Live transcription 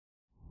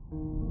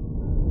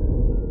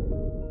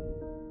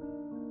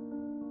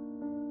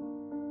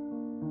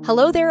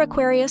Hello there,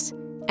 Aquarius,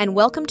 and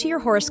welcome to your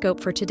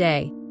horoscope for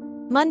today,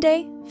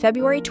 Monday,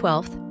 February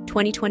 12th,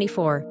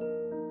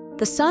 2024.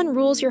 The sun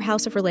rules your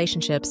house of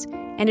relationships,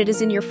 and it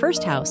is in your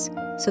first house,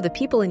 so the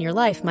people in your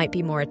life might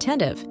be more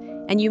attentive,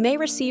 and you may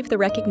receive the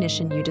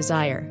recognition you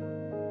desire.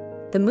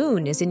 The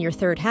moon is in your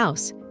third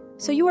house,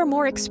 so you are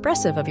more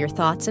expressive of your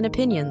thoughts and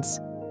opinions.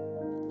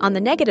 On the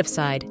negative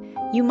side,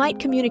 you might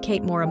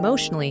communicate more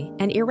emotionally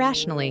and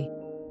irrationally.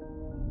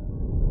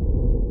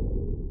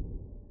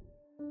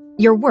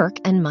 Your work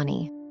and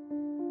money.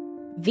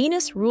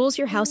 Venus rules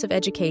your house of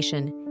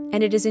education,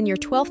 and it is in your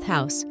 12th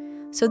house,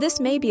 so this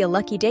may be a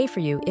lucky day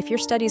for you if your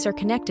studies are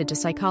connected to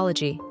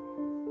psychology.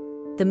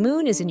 The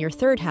moon is in your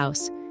third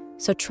house,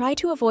 so try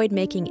to avoid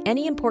making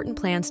any important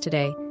plans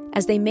today,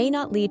 as they may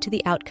not lead to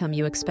the outcome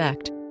you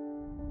expect.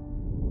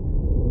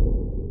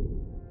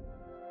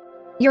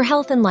 Your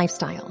health and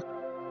lifestyle.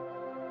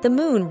 The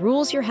moon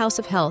rules your house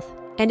of health,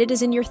 and it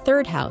is in your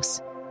third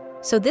house,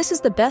 so this is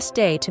the best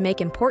day to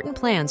make important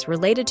plans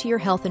related to your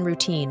health and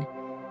routine.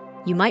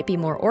 You might be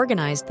more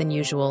organized than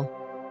usual.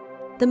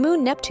 The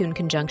Moon-Neptune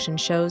conjunction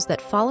shows that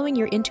following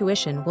your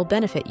intuition will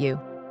benefit you.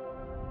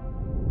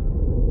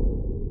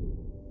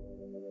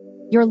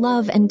 Your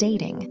love and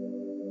dating.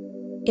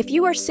 If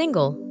you are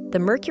single, the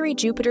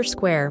Mercury-Jupiter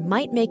square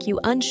might make you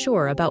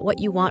unsure about what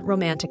you want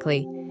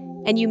romantically,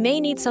 and you may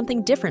need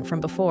something different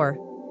from before.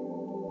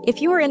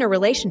 If you are in a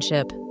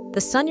relationship, the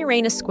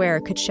Sun-Uranus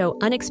square could show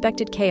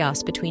unexpected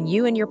chaos between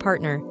you and your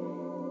partner.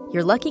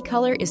 Your lucky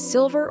color is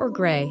silver or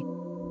gray.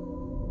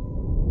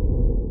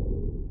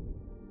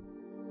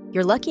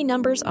 Your lucky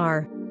numbers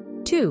are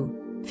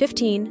 2,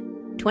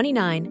 15,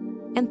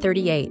 29, and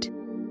 38.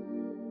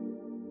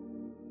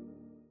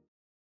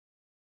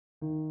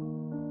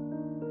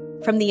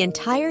 From the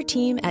entire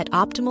team at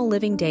Optimal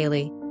Living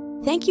Daily,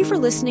 thank you for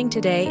listening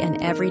today and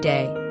every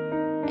day.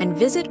 And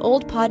visit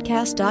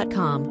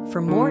oldpodcast.com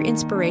for more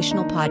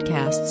inspirational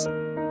podcasts.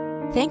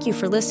 Thank you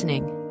for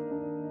listening.